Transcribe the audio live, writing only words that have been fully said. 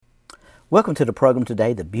Welcome to the program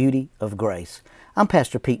today, The Beauty of Grace. I'm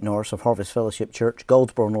Pastor Pete Norris of Harvest Fellowship Church,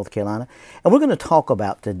 Goldsboro, North Carolina, and we're going to talk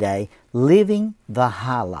about today living the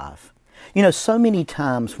high life. You know, so many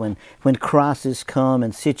times when crises come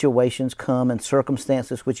and situations come and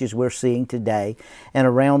circumstances, which is we're seeing today and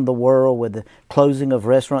around the world with the closing of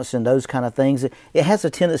restaurants and those kind of things, it has a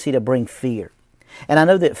tendency to bring fear. And I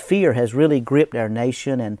know that fear has really gripped our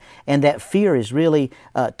nation, and that fear is really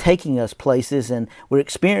taking us places, and we're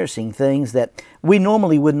experiencing things that we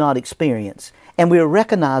normally would not experience. And we're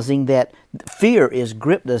recognizing that fear has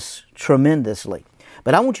gripped us tremendously.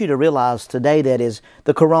 But I want you to realize today that is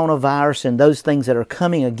the coronavirus and those things that are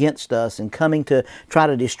coming against us and coming to try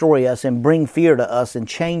to destroy us and bring fear to us and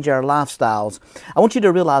change our lifestyles. I want you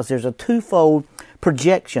to realize there's a twofold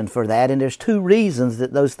projection for that, and there's two reasons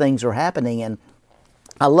that those things are happening. And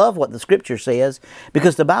I love what the Scripture says,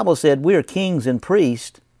 because the Bible said we are kings and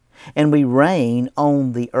priests and we reign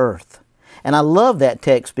on the earth. And I love that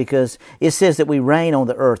text because it says that we reign on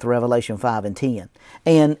the earth, Revelation 5 and 10.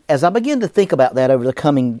 And as I begin to think about that over the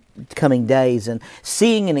coming days and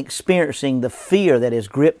seeing and experiencing the fear that has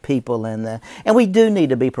gripped people, and we do need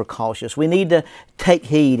to be precautious. We need to take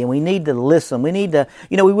heed and we need to listen. We need to,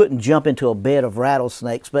 we wouldn't jump into a bed of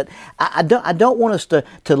rattlesnakes, but I don't want us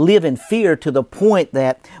to live in fear to the point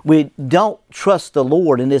that we don't trust the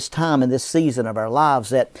Lord in this time, in this season of our lives,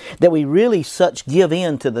 that we really such give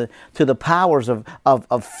in to the powers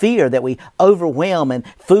of fear that we overwhelm, and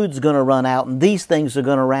food's going to run out and these things are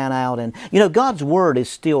going to run out. And God's word is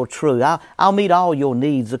still true. I'll meet all your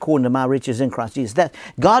needs according to my riches in Christ Jesus. That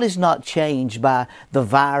God is not changed by the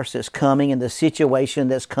virus that's coming and the situation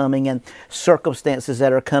that's coming and circumstances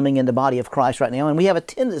that are coming in the body of Christ right now. And we have a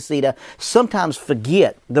tendency to sometimes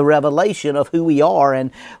forget the revelation of who we are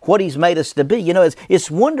and what He's made us to be.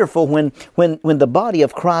 It's wonderful when the body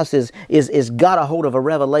of Christ is got a hold of a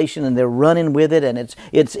revelation and they're running with it, and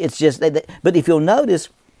it's just. But if you'll notice,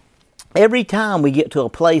 every time we get to a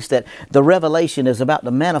place that the revelation is about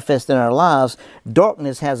to manifest in our lives,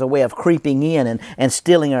 darkness has a way of creeping in and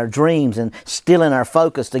stealing our dreams and stealing our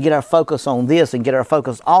focus, to get our focus on this and get our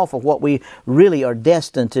focus off of what we really are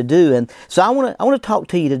destined to do. And so I want to talk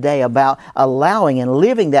to you today about allowing and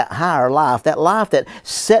living that higher life, that life that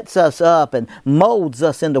sets us up and molds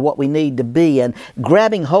us into what we need to be, and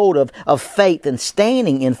grabbing hold of faith and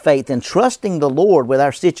standing in faith and trusting the Lord with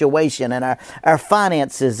our situation and our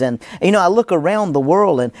finances. And I look around the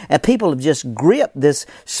world and people have just gripped this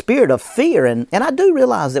spirit of fear. And I do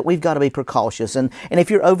realize that we've got to be precautious. And if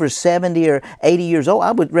you're over 70 or 80 years old,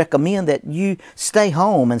 I would recommend that you stay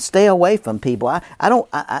home and stay away from people.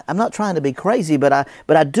 I'm not trying to be crazy, but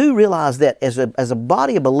I do realize that as a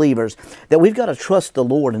body of believers, that we've got to trust the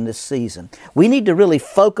Lord in this season. We need to really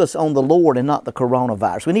focus on the Lord and not the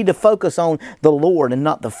coronavirus. We need to focus on the Lord and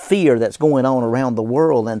not the fear that's going on around the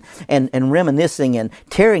world, and reminiscing and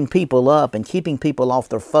tearing people up and keeping people off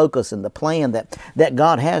their focus and the plan that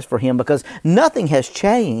God has for him, because nothing has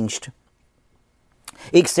changed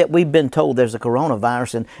except we've been told there's a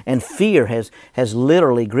coronavirus, and fear has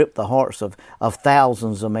literally gripped the hearts of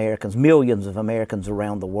thousands of Americans, millions of Americans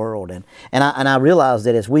around the world. And I realize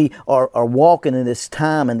that as we are walking in this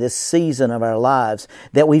time and this season of our lives,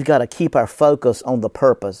 that we've got to keep our focus on the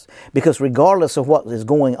purpose, because regardless of what is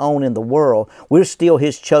going on in the world, we're still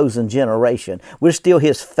His chosen generation. We're still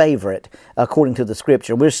His favorite, according to the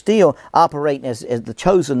Scripture. We're still operating as the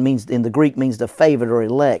chosen means in the Greek means the favored or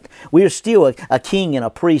elect. We are still a king and a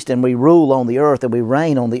priest, and we rule on the earth and we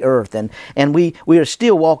reign on the earth, and we are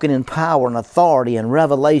still walking in power and authority and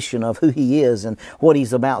revelation of who He is and what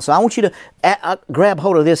He's about. So I want you to grab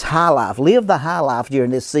hold of this high life. Live the high life during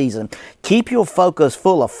this season. Keep your focus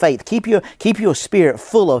full of faith. Keep your spirit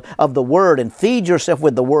full of the Word, and feed yourself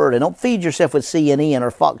with the Word, and don't feed yourself with CNN or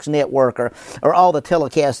Fox Network or all the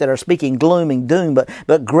telecasts that are speaking gloom and doom,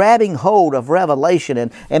 but grabbing hold of revelation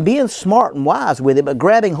and being smart and wise with it, but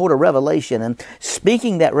grabbing hold of revelation and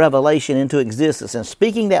speaking that revelation into existence and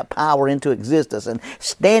speaking that power into existence and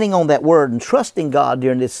standing on that Word and trusting God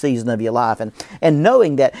during this season of your life, and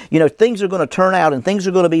knowing that things are going to turn out and things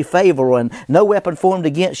are going to be favorable, and no weapon formed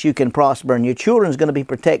against you can prosper, and your children's going to be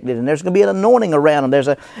protected, and there's going to be an anointing around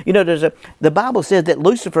them. The Bible says that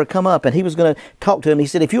Lucifer come up and he was going to talk to him. He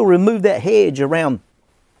said, if you'll remove that hedge around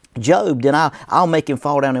Job, then I'll make him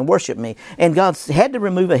fall down and worship me. And God had to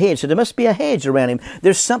remove a hedge. So there must be a hedge around him.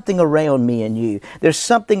 There's something around me and you. There's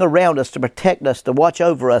something around us to protect us, to watch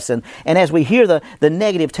over us. And as we hear the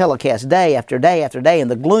negative telecast day after day after day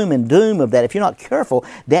and the gloom and doom of that, if you're not careful,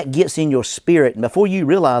 that gets in your spirit. And before you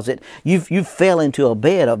realize it, you've fell into a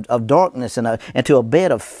bed of darkness and into a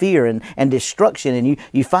bed of fear and destruction. And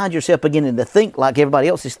you find yourself beginning to think like everybody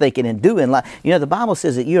else is thinking and doing. Like, the Bible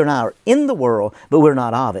says that you and I are in the world, but we're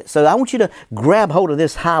not of it. So I want you to grab hold of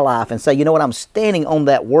this high life and say, you know what, I'm standing on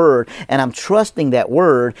that word and I'm trusting that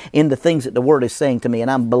word in the things that the word is saying to me, and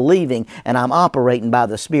I'm believing and I'm operating by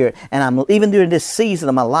the Spirit, and I'm even during this season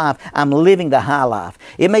of my life, I'm living the high life.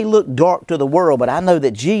 It may look dark to the world, but I know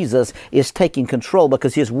that Jesus is taking control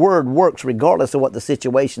because his word works regardless of what the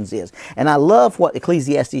situations is. And I love what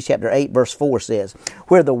Ecclesiastes chapter 8 verse 4 says,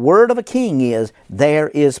 where the word of a king is, there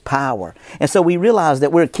is power. And so we realize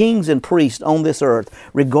that we're kings and priests on this earth,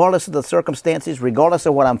 regardless of the circumstances, regardless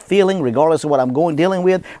of what I'm feeling, regardless of what I'm dealing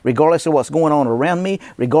with, regardless of what's going on around me,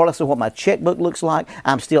 regardless of what my checkbook looks like,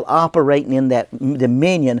 I'm still operating in that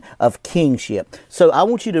dominion of kingship. So I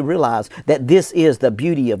want you to realize that this is the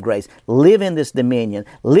beauty of grace. Live in this dominion,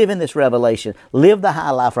 live in this revelation, live the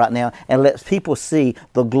high life right now, and let people see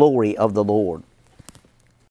the glory of the Lord.